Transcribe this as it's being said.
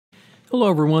Hello,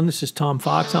 everyone. This is Tom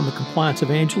Fox. I'm the Compliance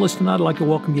Evangelist, and I'd like to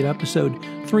welcome you to episode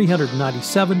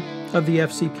 397 of the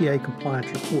FCPA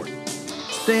Compliance Report.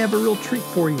 Today, I have a real treat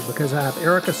for you because I have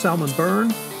Erica Salmon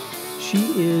Byrne. She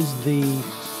is the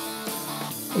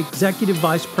Executive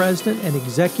Vice President and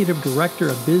Executive Director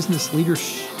of Business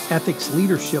Ethics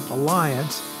Leadership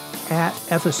Alliance at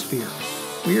Ethisphere.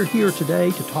 We are here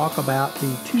today to talk about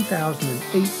the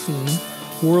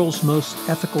 2018 World's Most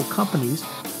Ethical Companies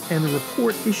and the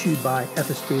report issued by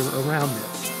Ethisphere around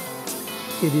this.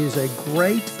 It is a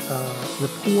great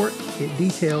report. It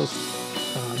details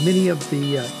many of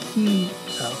the key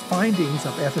findings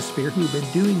of Ethisphere, who have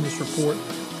been doing this report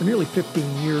for nearly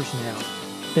 15 years now.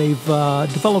 They've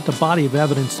developed a body of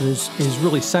evidence that is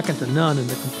really second to none in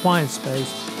the compliance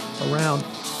space around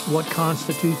what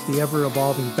constitutes the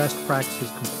ever-evolving best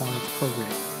practices compliance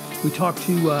program. We talked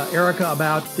to Erica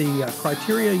about the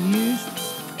criteria used,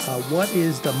 what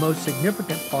is the most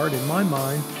significant part in my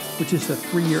mind, which is the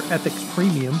 3-year ethics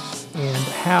premium, and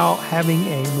how having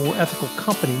a more ethical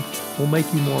company will make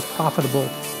you more profitable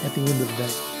at the end of the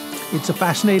day. It's a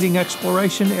fascinating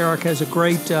exploration. Erica is a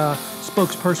great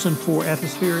spokesperson for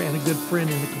Ethisphere and a good friend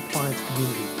in the compliance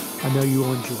community. I know you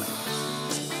will enjoy it.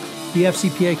 The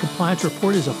FCPA Compliance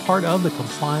Report is a part of the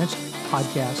Compliance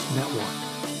Podcast Network.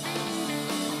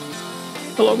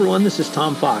 Hello, everyone. This is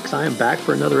Tom Fox. I am back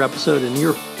for another episode, and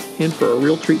you're in for a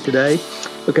real treat today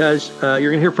because you're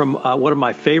going to hear from one of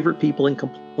my favorite people in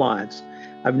compliance.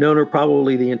 I've known her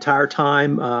probably the entire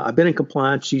time I've been in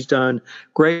compliance. She's done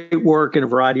great work in a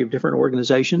variety of different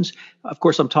organizations. Of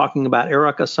course, I'm talking about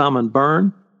Erica Salmon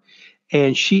Byrne,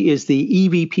 and she is the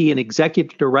EVP and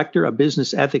Executive Director of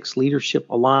Business Ethics Leadership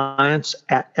Alliance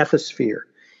at Ethisphere.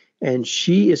 And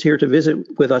she is here to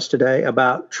visit with us today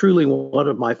about truly one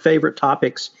of my favorite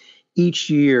topics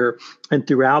each year and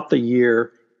throughout the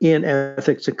year in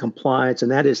ethics and compliance,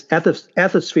 and that is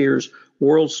Ethisphere's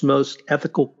World's Most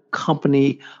Ethical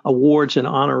Company Awards and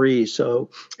honorees. So,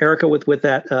 Erica, with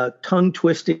that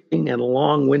tongue-twisting and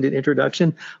long-winded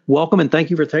introduction, welcome and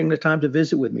thank you for taking the time to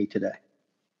visit with me today.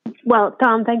 Well,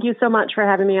 Tom, thank you so much for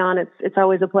having me on. It's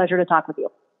always a pleasure to talk with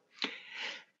you.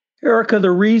 Erica,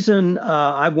 the reason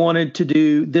I wanted to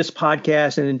do this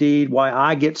podcast, and indeed why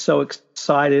I get so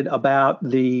excited about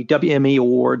the WME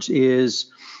Awards, is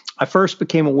I first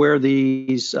became aware of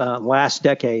these last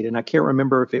decade, and I can't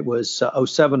remember if it was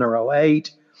 07 or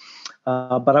 08,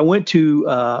 but I went to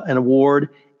an award,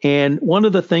 and one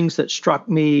of the things that struck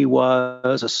me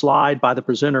was a slide by the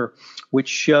presenter, which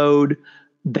showed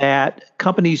that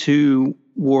companies who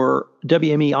were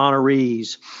WME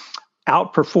honorees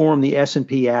outperformed the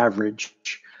S&P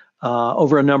average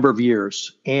over a number of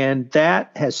years, and that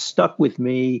has stuck with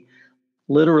me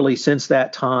literally since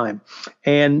that time.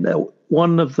 And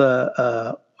one of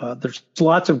the there's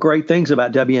lots of great things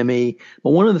about WME,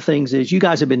 but one of the things is you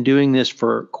guys have been doing this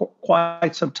for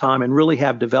quite some time and really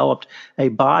have developed a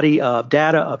body of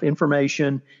data, of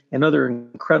information, and other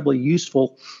incredibly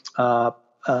useful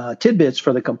tidbits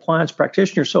for the compliance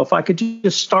practitioner. So if I could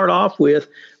just start off with,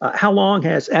 how long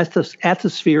has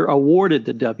Ethisphere awarded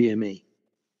the WME?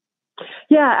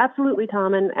 Yeah, absolutely,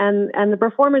 Tom. And the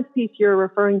performance piece you're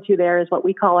referring to there is what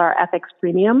we call our ethics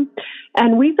premium.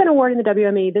 And we've been awarding the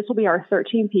WME. This will be our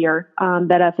 13th year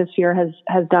that Ethisphere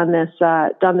has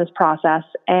done this process.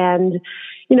 And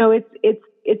you know,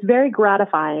 it's very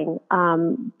gratifying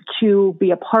to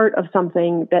be a part of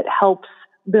something that helps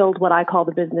build what I call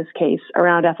the business case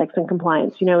around ethics and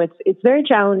compliance. You know, it's very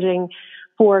challenging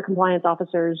for compliance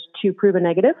officers to prove a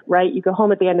negative, right? You go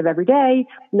home at the end of every day,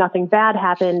 nothing bad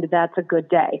happened, that's a good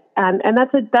day. And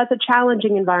that's a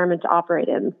challenging environment to operate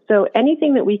in. So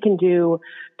anything that we can do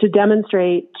to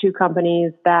demonstrate to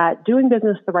companies that doing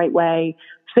business the right way,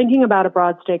 thinking about a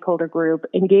broad stakeholder group,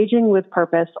 engaging with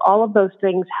purpose, all of those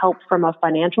things help from a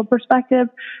financial perspective.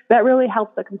 That really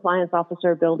helps the compliance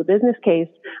officer build a business case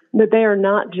that they are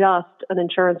not just an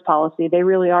insurance policy. They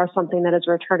really are something that is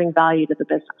returning value to the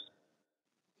business.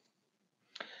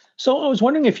 So I was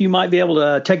wondering if you might be able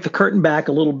to take the curtain back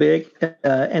a little bit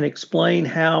and explain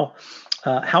how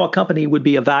a company would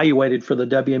be evaluated for the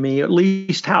WME, at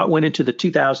least how it went into the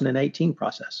 2018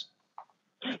 process.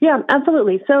 Yeah,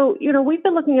 absolutely. So, you know, we've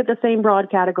been looking at the same broad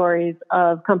categories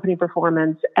of company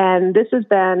performance, and this has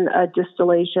been a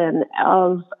distillation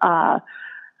of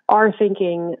our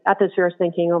thinking, Ethisphere's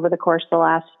thinking over the course of the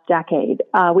last decade.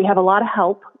 We have a lot of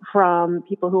help from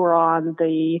people who are on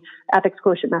the Ethics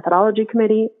Quotient Methodology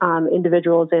Committee,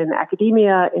 individuals in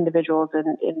academia, individuals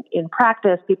in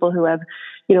practice, people who have,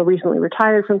 recently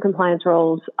retired from compliance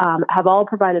roles, have all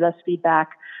provided us feedback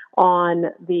on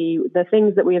the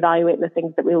things that we evaluate and the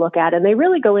things that we look at. And they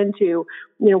really go into,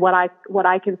 what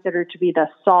I consider to be the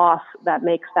sauce that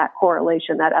makes that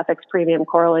correlation, that ethics premium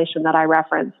correlation that I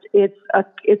referenced.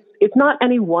 It's not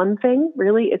any one thing,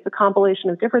 really. It's a compilation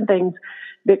of different things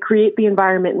that create the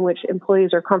environment in which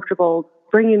employees are comfortable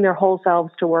bringing their whole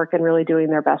selves to work and really doing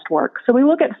their best work. So we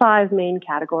look at 5 main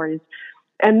categories.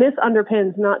 And this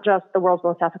underpins not just the World's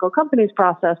Most Ethical Companies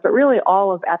process, but really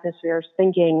all of Ethisphere's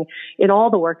thinking in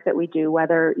all the work that we do,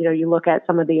 whether, you look at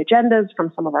some of the agendas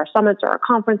from some of our summits or our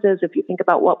conferences, if you think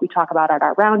about what we talk about at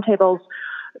our roundtables,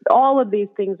 all of these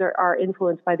things are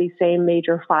influenced by these same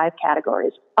major 5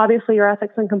 categories. Obviously, your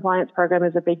ethics and compliance program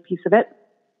is a big piece of it.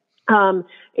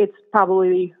 It's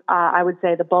probably, I would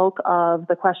say, the bulk of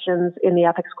the questions in the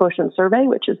Ethics Quotient Survey,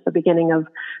 which is the beginning of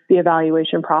the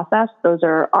evaluation process. Those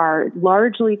are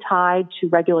largely tied to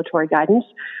regulatory guidance.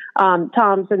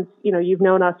 Tom, since you've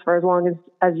known us for as long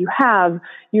as you have,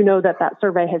 that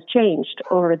survey has changed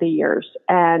over the years.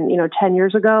 And 10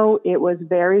 years ago, it was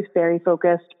very, very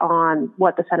focused on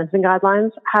what the sentencing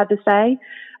guidelines had to say.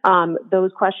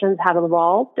 Those questions have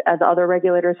evolved as other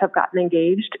regulators have gotten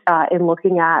engaged in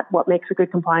looking at what makes a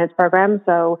good compliance program.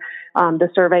 So the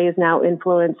survey is now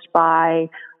influenced by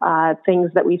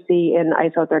things that we see in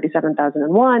ISO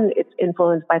 37001. It's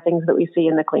influenced by things that we see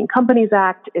in the Clean Companies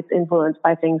Act. It's influenced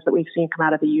by things that we've seen come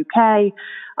out of the UK.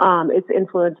 It's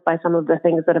influenced by some of the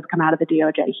things that have come out of the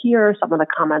DOJ here, some of the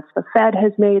comments the Fed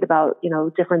has made about,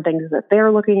 different things that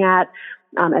they're looking at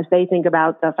as they think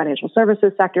about the financial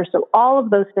services sector. So all of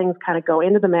those things kind of go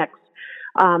into the mix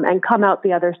and come out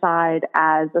the other side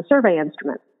as a survey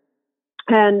instrument.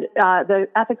 And the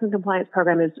ethics and compliance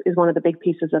program is one of the big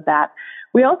pieces of that.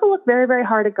 We also look very, very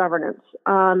hard at governance.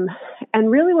 And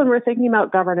really, when we're thinking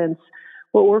about governance,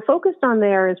 what we're focused on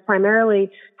there is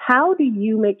primarily how do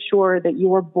you make sure that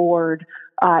your board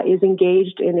is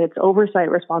engaged in its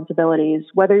oversight responsibilities,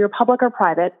 whether you're public or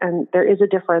private, and there is a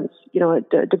difference,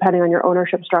 depending on your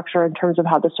ownership structure in terms of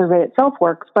how the survey itself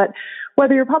works. But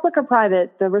whether you're public or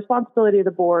private, the responsibility of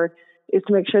the board is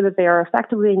to make sure that they are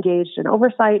effectively engaged in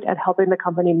oversight and helping the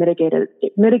company mitigate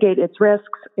its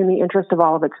risks in the interest of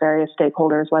all of its various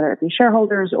stakeholders, whether it be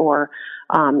shareholders or,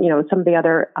 some of the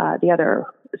other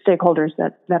stakeholders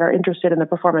that are interested in the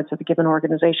performance of a given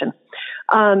organization.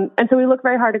 And so we look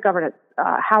very hard at governance.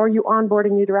 How are you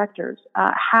onboarding new directors?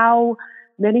 How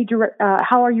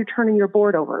are you turning your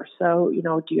board over? So,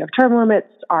 do you have term limits?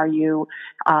 Do you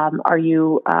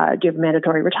have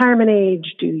mandatory retirement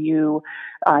age? Do you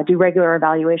do regular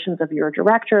evaluations of your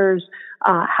directors?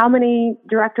 How many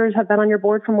directors have been on your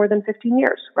board for more than 15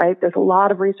 years, right? There's a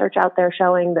lot of research out there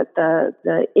showing that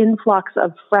the influx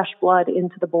of fresh blood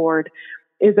into the board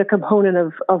is a component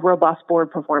of robust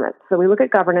board performance. So we look at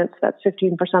governance, that's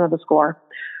 15% of the score.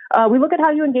 We look at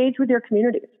how you engage with your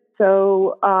communities.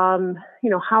 So,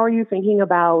 how are you thinking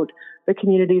about the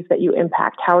communities that you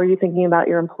impact? How are you thinking about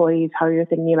your employees? How are you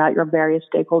thinking about your various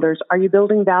stakeholders? Are you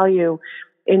building value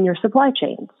in your supply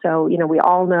chain? So, we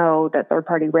all know that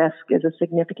third-party risk is a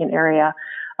significant area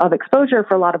of exposure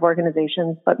for a lot of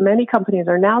organizations, but many companies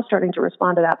are now starting to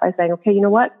respond to that by saying, okay, you know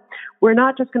what? We're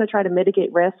not just going to try to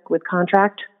mitigate risk with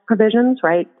contract provisions,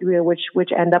 right, which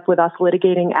end up with us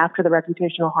litigating after the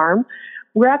reputational harm.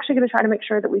 We're actually going to try to make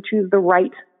sure that we choose the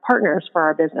right partners for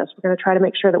our business. We're going to try to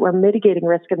make sure that we're mitigating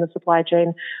risk in the supply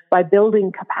chain by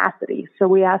building capacity. So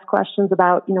we ask questions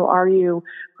about, are you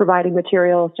providing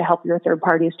materials to help your third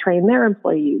parties train their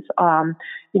employees?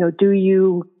 Do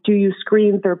you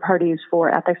screen third parties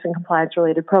for ethics and compliance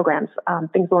related programs?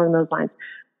 Things along those lines.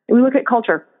 And we look at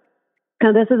culture.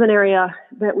 Now, this is an area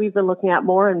that we've been looking at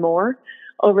more and more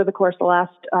over the course of the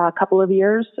last couple of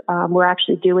years. We're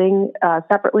actually doing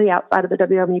separately outside of the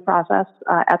WME process.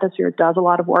 Ethisphere does a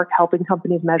lot of work helping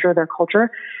companies measure their culture.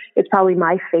 It's probably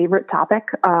my favorite topic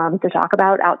to talk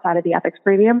about outside of the ethics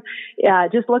premium.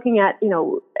 Just looking at,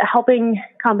 helping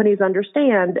companies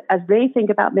understand as they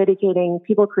think about mitigating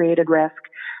people-created risk,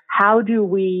 how do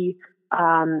we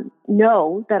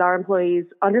know that our employees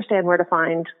understand where to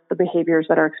find the behaviors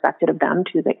that are expected of them?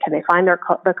 Can they find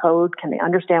the code? Can they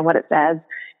understand what it says?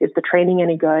 Is the training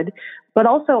any good? But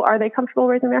also, are they comfortable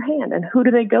raising their hand? And who do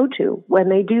they go to when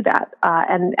they do that?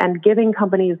 And giving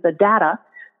companies the data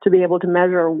to be able to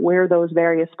measure where those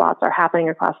various spots are happening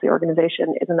across the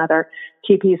organization is another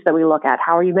key piece that we look at.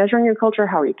 How are you measuring your culture?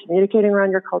 How are you communicating around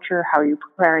your culture? How are you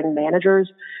preparing managers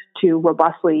to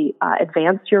robustly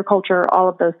advance your culture? All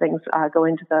of those things go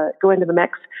into the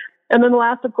mix. And then the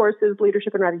last, of course, is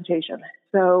leadership and reputation.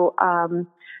 So,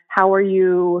 how are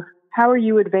you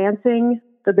advancing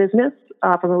the business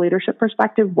from a leadership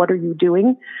perspective? What are you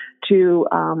doing to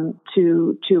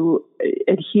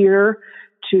adhere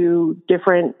to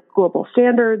different global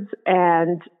standards?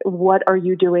 And what are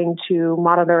you doing to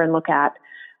monitor and look at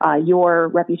your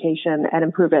reputation and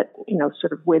improve it,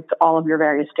 sort of with all of your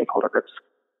various stakeholder groups?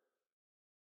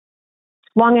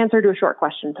 Long answer to a short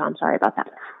question, Tom. Sorry about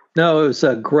that. No, it was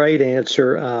a great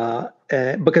answer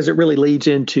because it really leads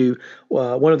into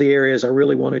one of the areas I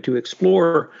really wanted to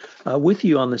explore with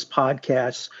you on this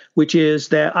podcast, which is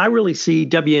that I really see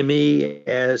WME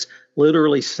as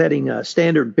literally setting a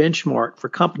standard benchmark for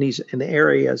companies in the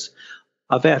areas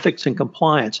of ethics and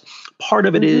compliance. Part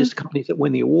of it is companies that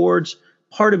win the awards.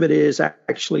 Part of it is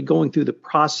actually going through the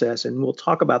process, and we'll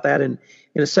talk about that in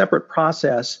a separate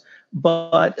process.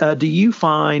 But do you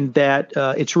find that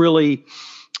it's really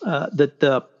that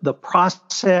the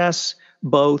process,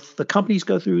 both the companies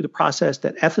go through the process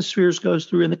that Ethisphere goes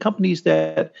through, and the companies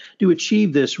that do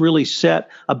achieve this really set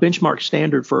a benchmark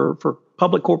standard for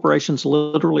public corporations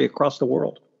literally across the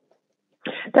world?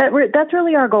 That's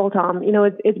really our goal, Tom.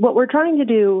 It's what we're trying to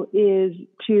do is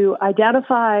to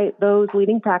identify those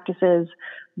leading practices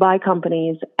by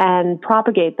companies and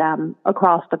propagate them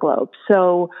across the globe.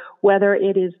 So whether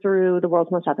it is through the World's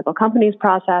Most Ethical Companies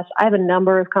process, I have a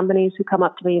number of companies who come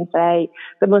up to me and say,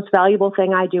 the most valuable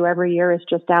thing I do every year is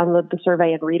just download the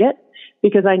survey and read it,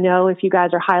 because I know if you guys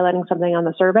are highlighting something on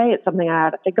the survey, it's something I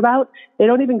ought to think about. They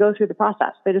don't even go through the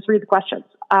process. They just read the questions.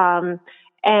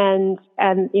 And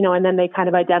then they kind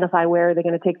of identify where they're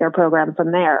going to take their program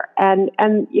from there. And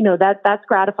that's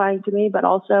gratifying to me. But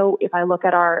also, if I look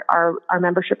at our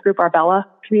membership group, our BELA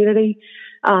community,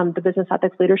 the Business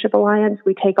Ethics Leadership Alliance,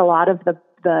 we take a lot of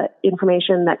the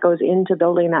information that goes into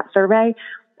building that survey.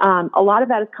 A lot of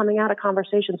that is coming out of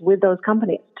conversations with those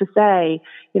companies to say,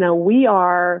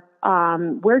 we're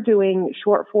doing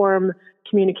short form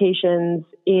communications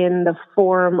in the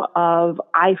form of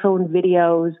iPhone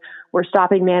videos. We're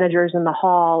stopping managers in the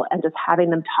hall and just having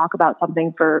them talk about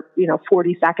something for,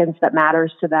 40 seconds that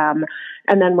matters to them.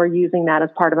 And then we're using that as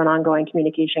part of an ongoing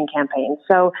communication campaign.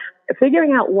 So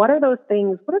figuring out what are those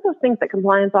things that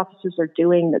compliance officers are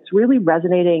doing that's really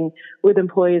resonating with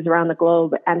employees around the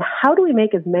globe, and how do we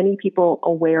make as many people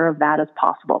aware of that as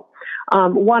possible?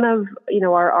 One of,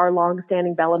 our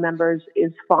longstanding BELA members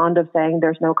is fond of saying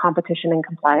there's no competition in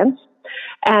compliance.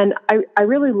 And I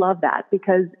really love that,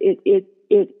 because it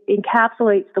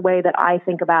encapsulates the way that I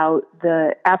think about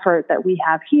the effort that we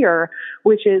have here,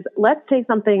 which is, let's take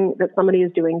something that somebody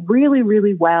is doing really,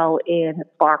 really well in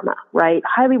pharma, right?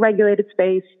 Highly regulated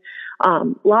space,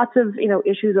 lots of,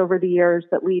 issues over the years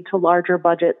that lead to larger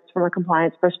budgets from a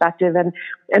compliance perspective.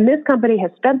 And this company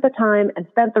has spent the time and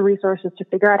spent the resources to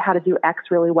figure out how to do X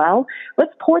really well.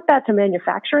 Let's port that to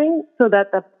manufacturing so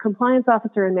that the compliance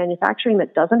officer in manufacturing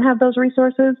that doesn't have those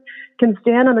resources can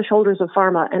stand on the shoulders of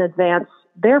pharma and advance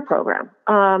their program.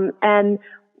 And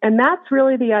that's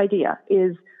really the idea,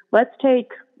 is let's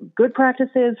take good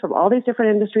practices from all these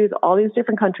different industries, all these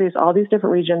different countries, all these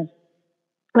different regions.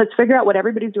 Let's figure out what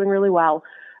everybody's doing really well,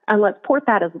 and let's port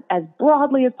that as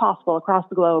broadly as possible across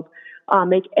the globe,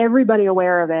 make everybody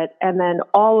aware of it, and then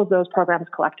all of those programs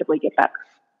collectively get better.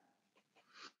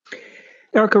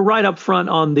 Erica, right up front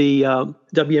on the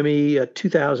WME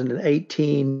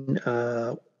 2018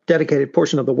 dedicated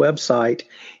portion of the website,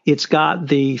 it's got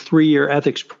the 3-year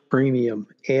ethics premium.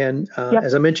 And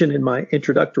as I mentioned in my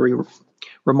introductory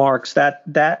remarks,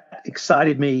 that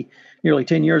excited me nearly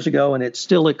 10 years ago, and it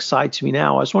still excites me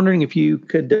now. I was wondering if you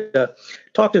could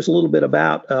talk to us a little bit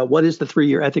about what is the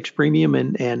 3-year ethics premium,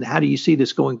 and how do you see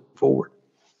this going forward?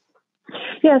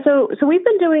 Yeah, so we've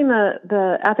been doing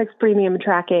the ethics premium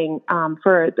tracking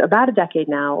for about a decade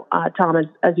now, Tom,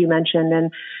 as you mentioned,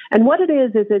 and what it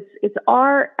is it's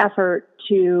our effort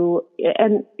to,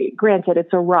 and granted,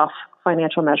 it's a rough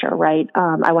financial measure, right?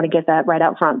 I want to get that right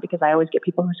out front, because I always get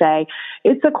people who say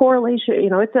it's a correlation.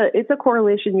 It's a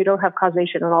correlation. You don't have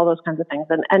causation and all those kinds of things,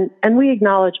 and we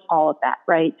acknowledge all of that,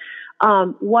 right?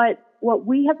 What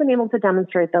we have been able to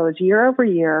demonstrate, though, is year over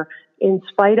year, in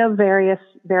spite of various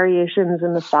variations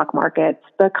in the stock markets,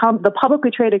 the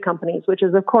publicly traded companies, which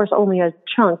is, of course, only a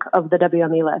chunk of the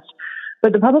WME list,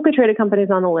 but the publicly traded companies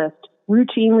on the list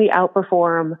routinely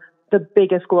outperform the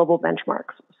biggest global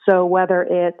benchmarks. So whether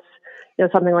it's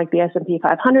something like the S&P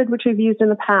 500, which we've used in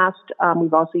the past,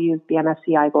 we've also used the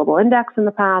MSCI Global Index in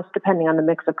the past, depending on the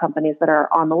mix of companies that are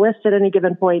on the list at any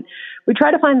given point. We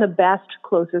try to find the best,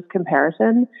 closest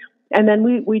comparison. And then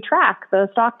we track the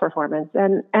stock performance,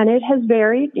 and it has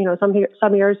varied. Some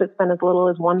years it's been as little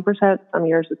as 1%. Some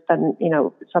years it's been,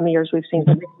 some years we've seen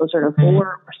something closer to 4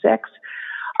 or 6.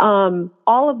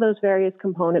 All of those various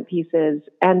component pieces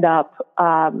end up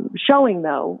showing,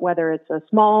 though, whether it's a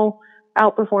small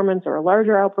outperformance or a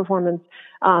larger outperformance,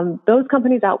 those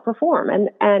companies outperform.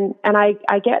 And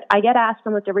I get asked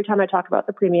almost every time I talk about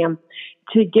the premium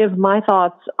to give my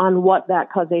thoughts on what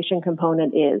that causation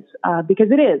component is, because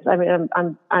it is. I mean,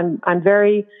 I'm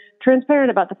very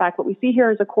transparent about the fact what we see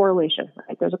here is a correlation.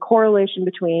 Right? There's a correlation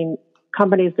between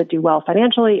companies that do well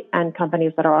financially and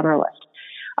companies that are on our list.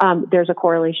 There's a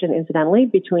correlation, incidentally,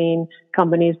 between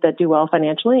companies that do well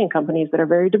financially and companies that are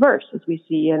very diverse, as we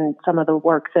see in some of the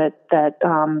work that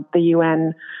the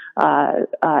UN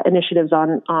initiatives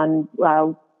on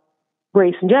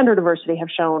race and gender diversity have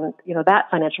shown. That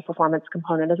financial performance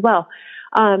component as well.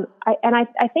 I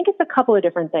think it's a couple of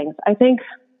different things. I think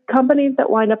companies that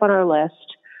wind up on our list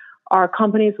are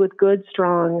companies with good,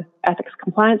 strong ethics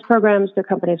compliance programs. They're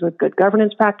companies with good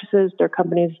governance practices. They're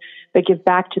companies that give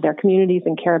back to their communities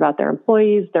and care about their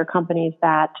employees. They're companies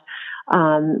that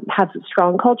have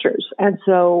strong cultures. And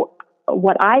so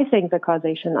what I think the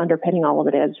causation underpinning all of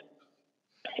it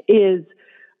is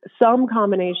some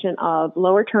combination of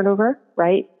lower turnover,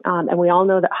 right? And we all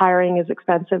know that hiring is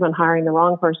expensive, and hiring the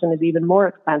wrong person is even more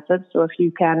expensive. So if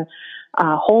you can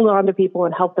hold on to people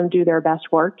and help them do their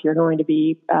best work, you're going to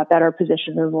be better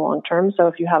positioned in the long term. So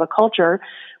if you have a culture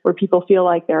where people feel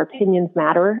like their opinions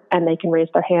matter and they can raise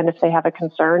their hand if they have a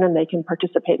concern and they can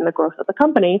participate in the growth of the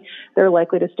company, they're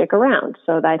likely to stick around.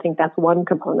 So I think that's one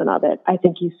component of it. I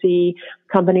think you see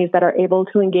companies that are able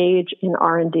to engage in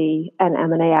R&D and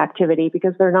M&A activity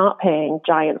because they're not paying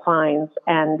giant fines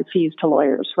and fees to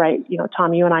lawyers, right?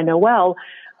 Tom, you and I know well,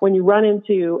 when you run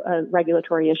into a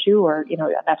regulatory issue or, an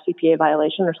FCPA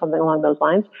violation or something along those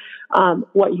lines,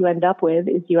 what you end up with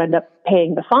is you end up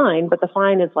paying the fine, but the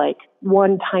fine is like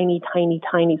one tiny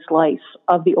slice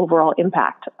of the overall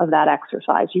impact of that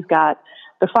exercise. You've got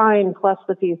the fine plus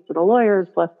the fees to the lawyers,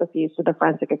 plus the fees to the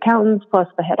forensic accountants, plus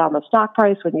the hit on the stock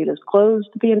price when you disclosed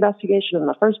the investigation in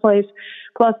the first place,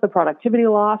 plus the productivity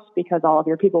loss because all of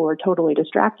your people were totally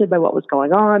distracted by what was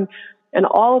going on. And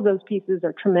all of those pieces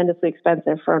are tremendously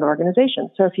expensive for an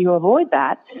organization. So if you avoid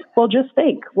that, well, just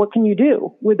think, what can you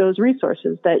do with those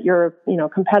resources that your,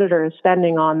 competitor is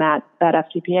spending on that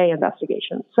FCPA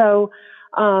investigation? So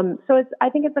I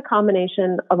think it's a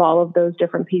combination of all of those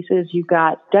different pieces. You've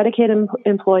got dedicated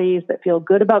employees that feel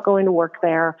good about going to work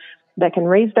there, that can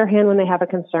raise their hand when they have a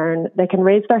concern, they can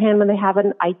raise their hand when they have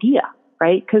an idea,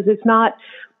 right? Because it's not,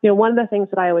 one of the things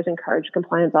that I always encourage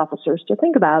compliance officers to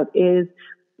think about is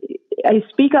a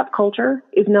speak-up culture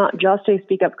is not just a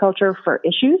speak-up culture for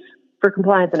issues, for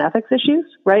compliance and ethics issues,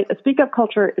 right? A speak-up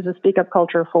culture is a speak-up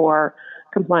culture for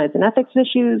compliance and ethics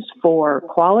issues, for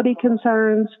quality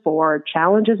concerns, for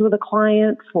challenges with a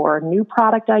client, for new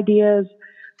product ideas,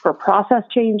 for process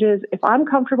changes. If I'm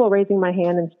comfortable raising my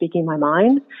hand and speaking my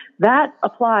mind, that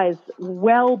applies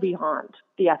well beyond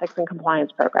the ethics and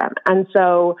compliance program. And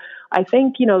so I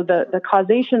think, the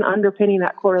causation underpinning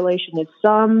that correlation is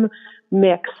some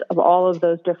mix of all of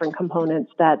those different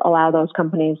components that allow those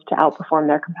companies to outperform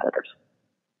their competitors.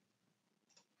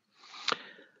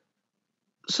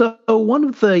 So one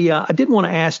of the, I did want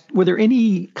to ask, were there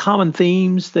any common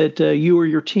themes that you or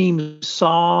your team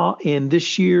saw in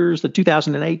this year's, the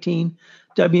 2018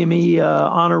 WME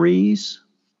honorees?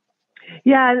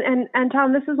 Yeah, and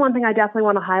Tom, this is one thing I definitely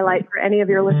want to highlight for any of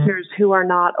your listeners who are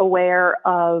not aware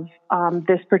of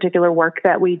this particular work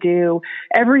that we do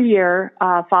every year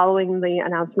following the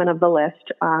announcement of the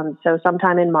list. So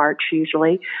sometime in March,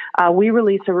 usually, we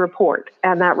release a report,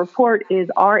 and that report is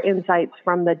our insights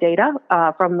from the data,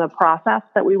 from the process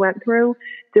that we went through,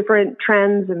 different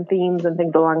trends and themes and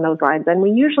things along those lines. And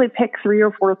we usually pick 3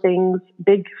 or 4 things,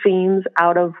 big themes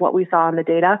out of what we saw in the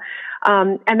data.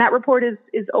 And that report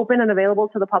is open and available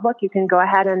to the public. You can go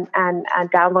ahead and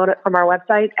download it from our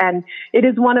website. And it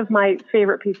is one of my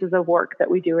favorite pieces of work that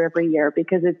we do every year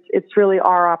because it's really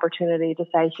our opportunity to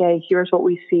say, hey, here's what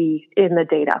we see in the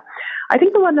data. I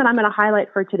think the one that I'm going to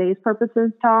highlight for today's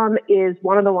purposes, Tom, is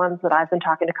one of the ones that I've been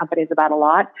talking to companies about a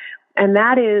lot. And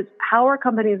that is, how are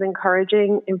companies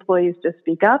encouraging employees to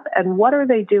speak up, and what are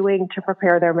they doing to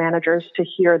prepare their managers to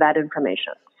hear that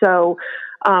information? So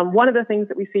one of the things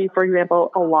that we see, for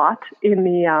example, a lot in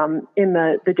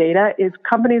the data is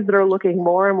companies that are looking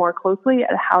more and more closely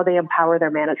at how they empower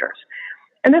their managers.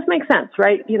 And this makes sense,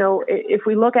 right? If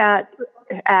we look at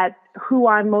at who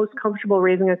I'm most comfortable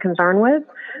raising a concern with,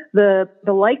 the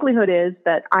likelihood is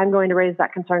that I'm going to raise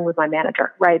that concern with my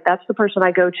manager, right? That's the person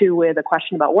I go to with a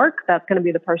question about work. That's going to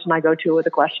be the person I go to with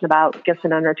a question about gifts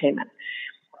and entertainment.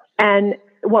 And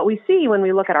what we see when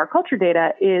we look at our culture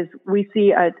data is we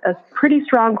see a pretty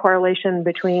strong correlation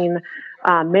between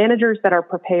managers that are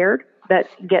prepared, that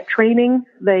get training,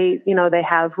 they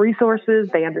have resources,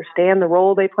 they understand the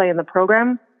role they play in the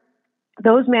program.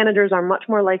 Those managers are much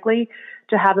more likely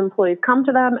to have employees come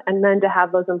to them and then to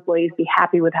have those employees be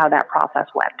happy with how that process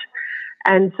went.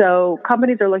 And so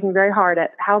companies are looking very hard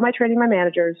at how am I training my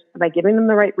managers? Am I giving them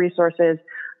the right resources?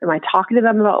 Am I talking to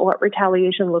them about what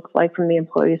retaliation looks like from the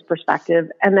employee's perspective?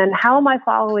 And then how am I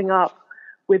following up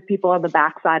with people on the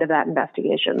backside of that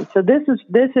investigation? So this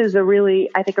is a really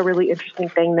interesting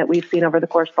thing that we've seen over the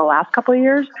course of the last couple of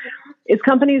years is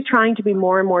companies trying to be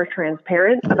more and more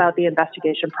transparent about the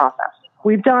investigation process.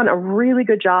 We've done a really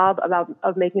good job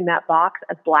of making that box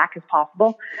as black as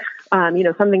possible.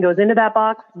 Something goes into that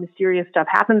box, mysterious stuff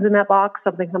happens in that box,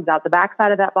 something comes out the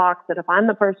backside of that box that if I'm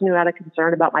the person who had a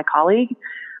concern about my colleague,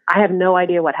 I have no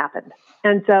idea what happened.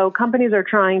 And so companies are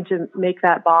trying to make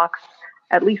that box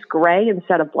at least gray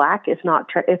instead of black, if not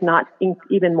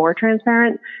even more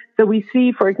transparent. So we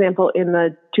see, for example, in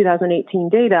the 2018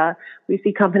 data, we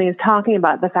see companies talking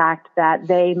about the fact that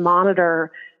they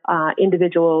monitor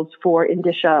individuals for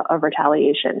indicia of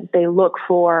retaliation. They look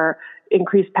for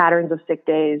increased patterns of sick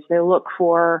days. They look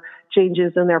for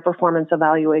changes in their performance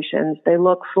evaluations. They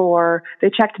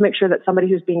check to make sure that somebody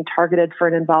who's being targeted for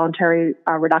an involuntary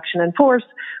reduction in force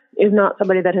is not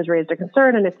somebody that has raised a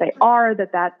concern. And if they are,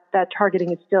 that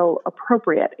targeting is still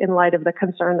appropriate in light of the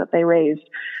concern that they raised.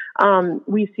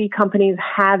 We see companies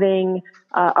having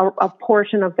a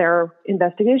portion of their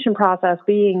investigation process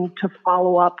being to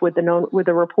follow up with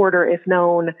the reporter, if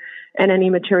known, and any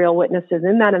material witnesses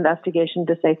in that investigation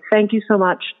to say, thank you so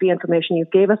much. The information you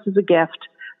gave us is a gift.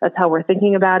 That's how we're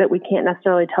thinking about it. We can't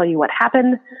necessarily tell you what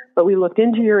happened, but we looked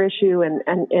into your issue and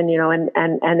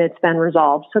it's been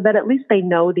resolved so that at least they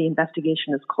know the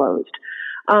investigation is closed.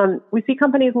 We see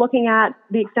companies looking at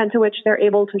the extent to which they're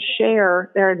able to share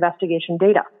their investigation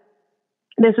data.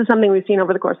 This is something we've seen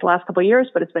over the course of the last couple of years,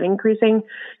 but it's been increasing.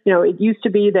 It used to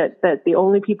be that the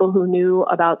only people who knew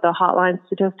about the hotline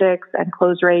statistics and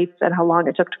close rates and how long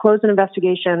it took to close an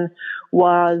investigation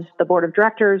was the board of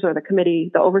directors or the committee,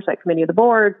 the oversight committee of the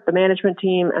board, the management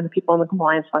team, and the people in the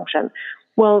compliance function.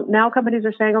 Well, now companies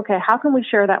are saying, okay, how can we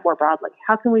share that more broadly?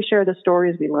 How can we share the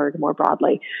stories we learned more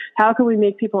broadly? How can we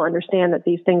make people understand that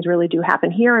these things really do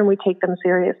happen here and we take them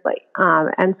seriously?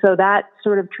 And so that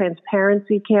sort of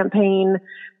transparency campaign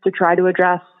to try to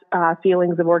address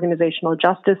feelings of organizational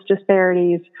justice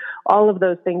disparities, all of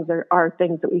those things are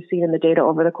things that we've seen in the data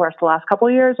over the course of the last couple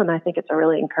of years, and I think it's a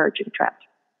really encouraging trend.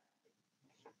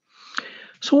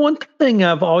 So one thing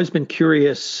I've always been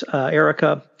curious,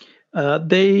 Erica,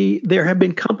 there have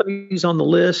been companies on the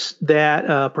list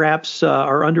that perhaps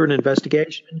are under an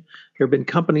investigation. There have been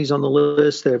companies on the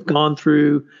list that have gone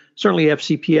through certainly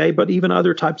FCPA, but even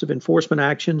other types of enforcement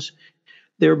actions.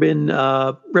 There have been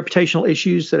reputational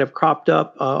issues that have cropped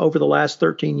up over the last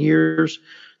 13 years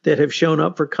that have shown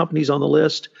up for companies on the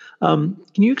list. Can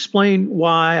you explain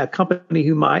why a company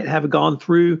who might have gone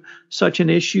through such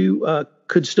an issue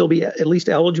could still be at least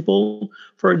eligible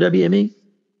for a WME?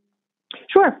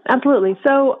 Sure, absolutely.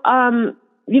 So,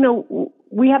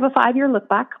 we have a 5-year look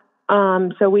back.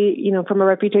 So we, from a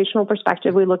reputational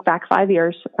perspective, we look back 5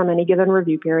 years from any given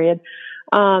review period.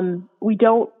 We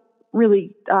don't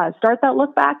really start that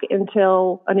look back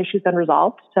until an issue's been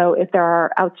resolved. So if there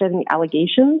are outstanding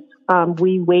allegations,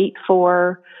 we wait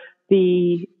for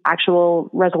the actual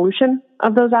resolution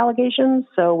of those allegations.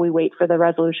 So we wait for the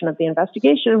resolution of the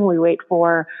investigation. We wait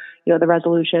for, the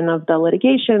resolution of the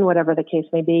litigation, whatever the case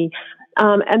may be.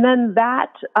 And then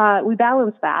we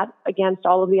balance that against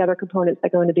all of the other components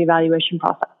that go into the evaluation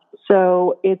process.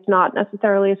 So it's not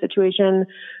necessarily a situation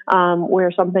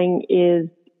where something is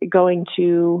going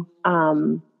to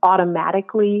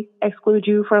automatically exclude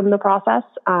you from the process.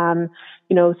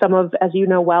 As you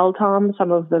know well, Tom,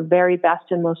 some of the very best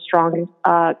and most strong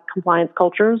compliance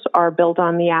cultures are built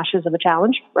on the ashes of a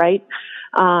challenge, right?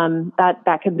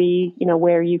 That can be,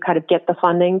 where you kind of get the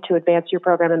funding to advance your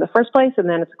program in the first place, and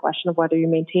then it's a question of whether you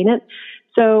maintain it.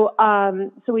 So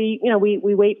we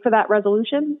wait for that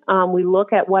resolution. We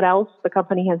look at what else the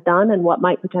company has done and what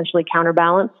might potentially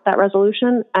counterbalance that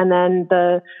resolution, and then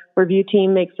the review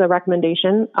team makes a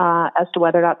recommendation as to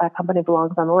whether or not that company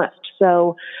belongs on the list.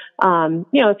 So,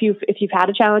 if you've had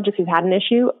a challenge, if you've had an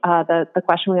issue, the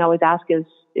question we always ask is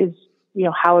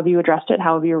how have you addressed it?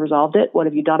 How have you resolved it? What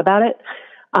have you done about it?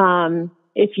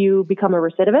 If you become a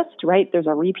recidivist, right, there's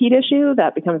a repeat issue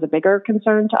that becomes a bigger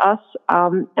concern to us.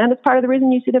 And it's part of the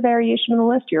reason you see the variation in the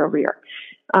list year over year.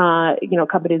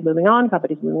 Companies moving on,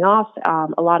 companies moving off.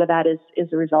 A lot of that is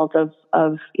the result of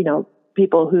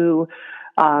people who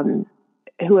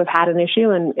have had an issue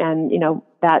and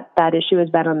that issue has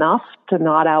been enough to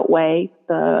not outweigh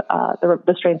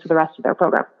the strengths of the rest of their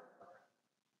program.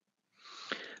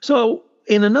 So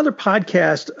in another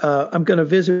podcast, I'm going to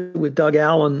visit with Doug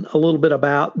Allen a little bit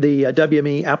about the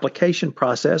WME application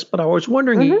process, but I was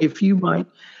wondering if you might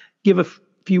give a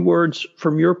few words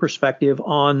from your perspective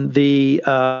on the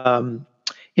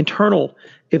internal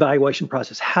evaluation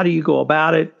process. How do you go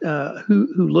about it? Who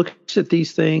looks at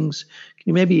these things? Can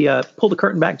you maybe pull the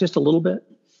curtain back just a little bit?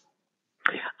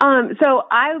 So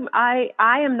I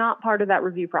am not part of that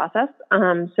review process.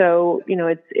 I'm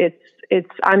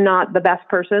not the best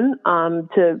person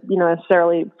to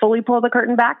necessarily fully pull the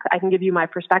curtain back. I can give you my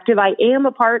perspective. I am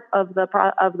a part of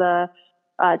the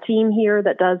team here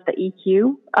that does the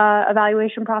EQ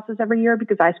evaluation process every year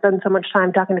because I spend so much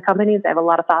time talking to companies. I have a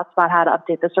lot of thoughts about how to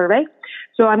update the survey.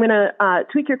 So I'm going to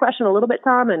tweak your question a little bit,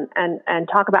 Tom, and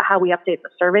talk about how we update the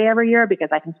survey every year because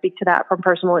I can speak to that from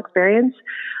personal experience.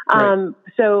 Right.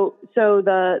 So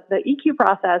the EQ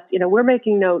process, we're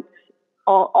making notes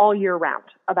all year round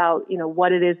about,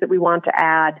 what it is that we want to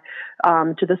add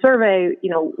to the survey.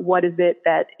 What is it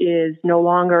that is no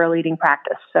longer a leading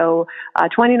practice? So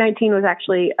 2019 was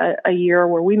actually a year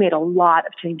where we made a lot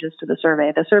of changes to the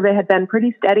survey. The survey had been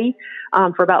pretty steady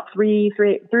for about three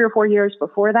or 4 years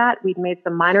before that. We'd made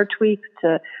some minor tweaks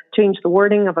to change the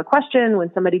wording of a question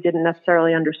when somebody didn't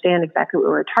necessarily understand exactly what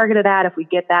we were targeted at. If we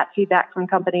get that feedback from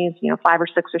companies, 5 or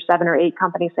 6 or 7 or 8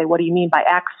 companies say, what do you mean by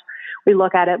X? We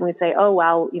look at it and we say, oh,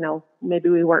 well, maybe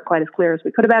we weren't quite as clear as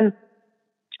we could have been.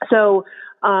 So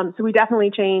we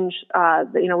definitely changed,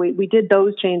 we did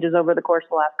those changes over the course of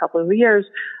the last couple of years.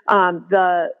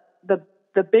 The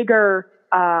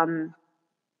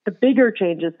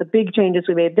big changes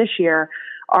we made this year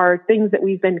are things that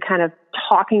we've been kind of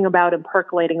talking about and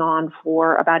percolating on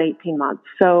for about 18 months.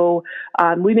 So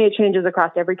we made changes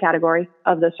across every category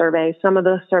of the survey. Some of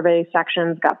the survey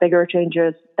sections got bigger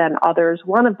changes than others.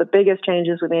 One of the biggest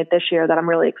changes we made this year that I'm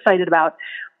really excited about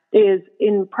is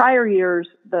in prior years,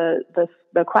 the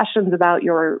questions about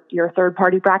your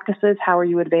third-party practices, how are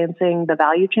you advancing the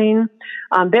value chain,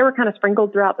 they were kind of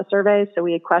sprinkled throughout the survey. So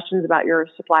we had questions about your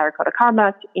supplier code of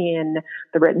conduct in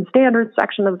the written standards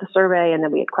section of the survey, and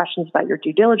then we had questions about your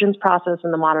due diligence process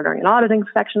in the monitoring and auditing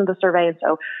section of the survey. And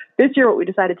so this year what we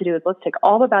decided to do is let's take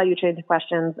all the value chain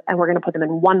questions and we're going to put them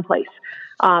in one place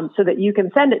so that you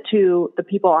can send it to the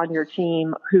people on your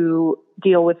team who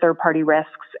deal with third-party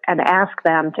risks and ask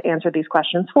them to answer these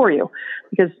questions for you.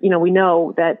 Because, we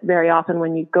know that very often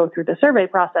when you go through the survey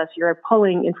process, you're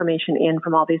pulling information in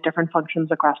from all these different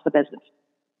functions across the business.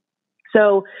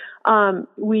 So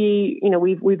we've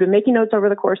been making notes over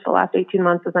the course of the last 18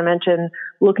 months, as I mentioned,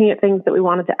 looking at things that we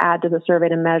wanted to add to the survey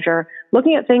to measure,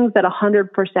 looking at things that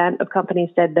 100% of companies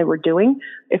said they were doing.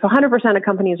 If 100% of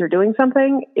companies are doing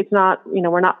something, it's not,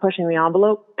 we're not pushing the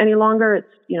envelope any longer. It's,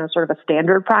 sort of a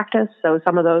standard practice. So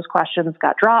some of those questions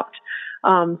got dropped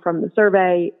from the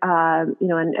survey, and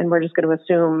we're just going to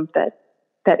assume that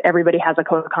everybody has a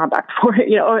code of conduct for it.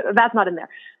 That's not in there.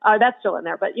 That's still in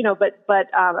there. But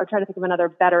I'm trying to think of another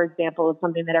better example of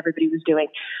something that everybody was doing.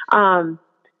 That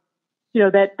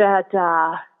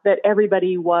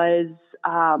everybody was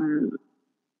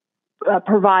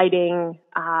providing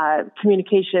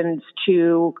communications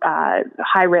to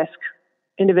high risk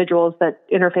individuals that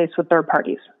interface with third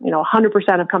parties.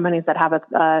 100% of companies that have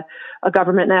a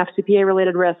government and FCPA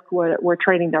related risk, we're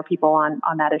training their people on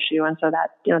that issue. And so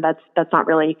that's not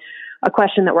really a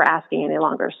question that we're asking any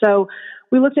longer. So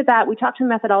we looked at that. We talked to the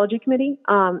methodology committee.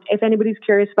 If anybody's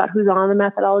curious about who's on the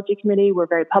methodology committee, we're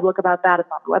very public about that. It's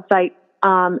on the website.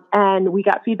 And we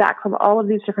got feedback from all of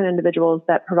these different individuals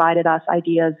that provided us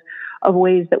ideas of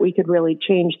ways that we could really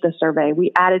change the survey.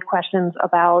 We added questions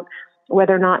about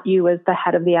whether or not you, as the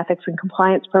head of the ethics and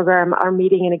compliance program, are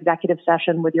meeting an executive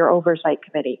session with your oversight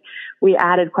committee. We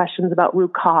added questions about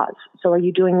root cause. So are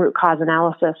you doing root cause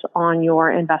analysis on your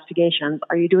investigations?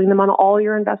 Are you doing them on all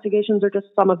your investigations or just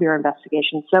some of your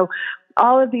investigations? So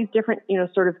all of these different,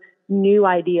 sort of new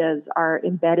ideas are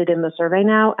embedded in the survey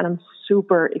now, and I'm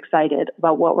super excited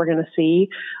about what we're going to see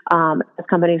as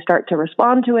companies start to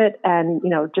respond to it. And,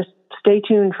 just stay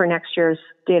tuned for next year's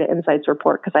data insights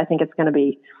report, because I think it's going to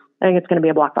be a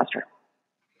blockbuster.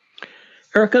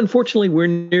 Erica, unfortunately, we're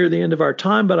near the end of our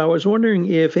time, but I was wondering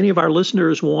if any of our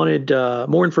listeners wanted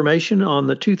more information on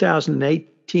the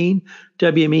 2018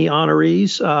 WME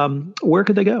honorees, where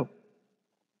could they go?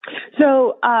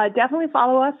 So definitely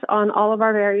follow us on all of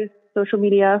our various social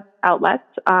media outlets.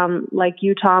 Like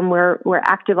you, Tom, we're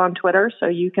active on Twitter, so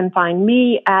you can find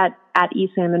me at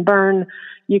Salmon Byrne.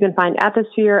 You can find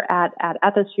Ethisphere at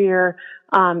Ethisphere.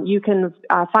 You can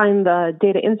find the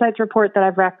data insights report that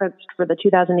I've referenced for the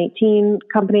 2018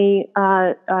 company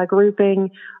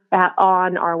grouping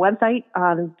on our website.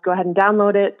 Go ahead and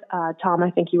download it. Tom,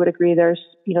 I think you would agree there's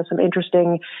some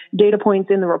interesting data points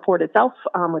in the report itself,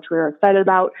 which we're excited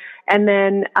about. And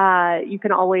then you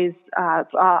can always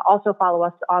also follow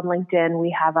us on LinkedIn.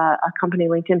 We have a company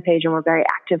LinkedIn page, and we're very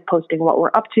active posting what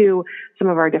we're up to, some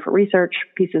of our different research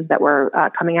pieces that we're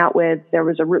coming out with. There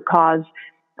was a root cause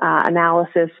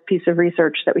analysis piece of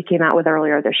research that we came out with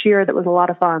earlier this year that was a lot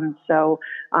of fun. So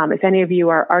if any of you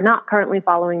are not currently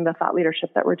following the thought leadership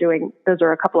that we're doing, those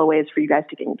are a couple of ways for you guys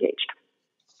to get engaged.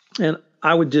 And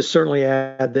I would just certainly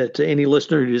add that any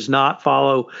listener who does not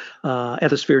follow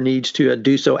Ethisphere needs to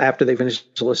do so after they finish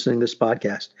listening to this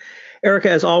podcast. Erica,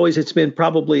 as always, it's been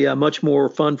probably much more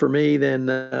fun for me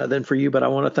than for you, but I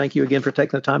want to thank you again for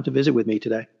taking the time to visit with me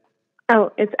today.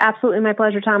 Oh, it's absolutely my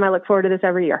pleasure, Tom. I look forward to this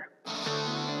every year.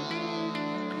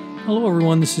 Hello,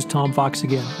 everyone. This is Tom Fox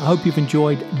again. I hope you've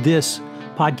enjoyed this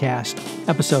podcast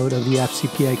episode of the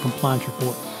FCPA Compliance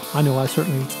Report. I know I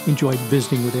certainly enjoyed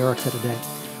visiting with Erica today.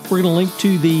 We're going to link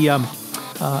to the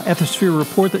Ethisphere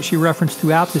report that she referenced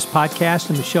throughout this podcast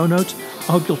in the show notes.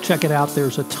 I hope you'll check it out.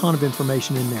 There's a ton of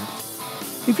information in there.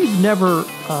 If you've never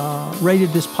rated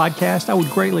this podcast, I would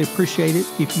greatly appreciate it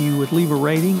if you would leave a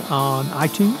rating on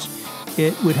iTunes.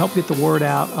 It would help get the word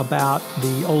out about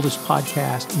the oldest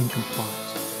podcast in compliance.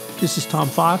 This is Tom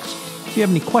Fox. If you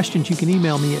have any questions, you can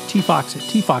email me at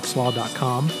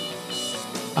tfox@tfoxlaw.com.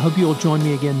 I hope you'll join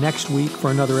me again next week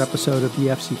for another episode of the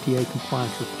FCPA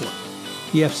Compliance Report.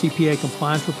 The FCPA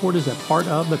Compliance Report is a part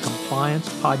of the Compliance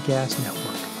Podcast Network.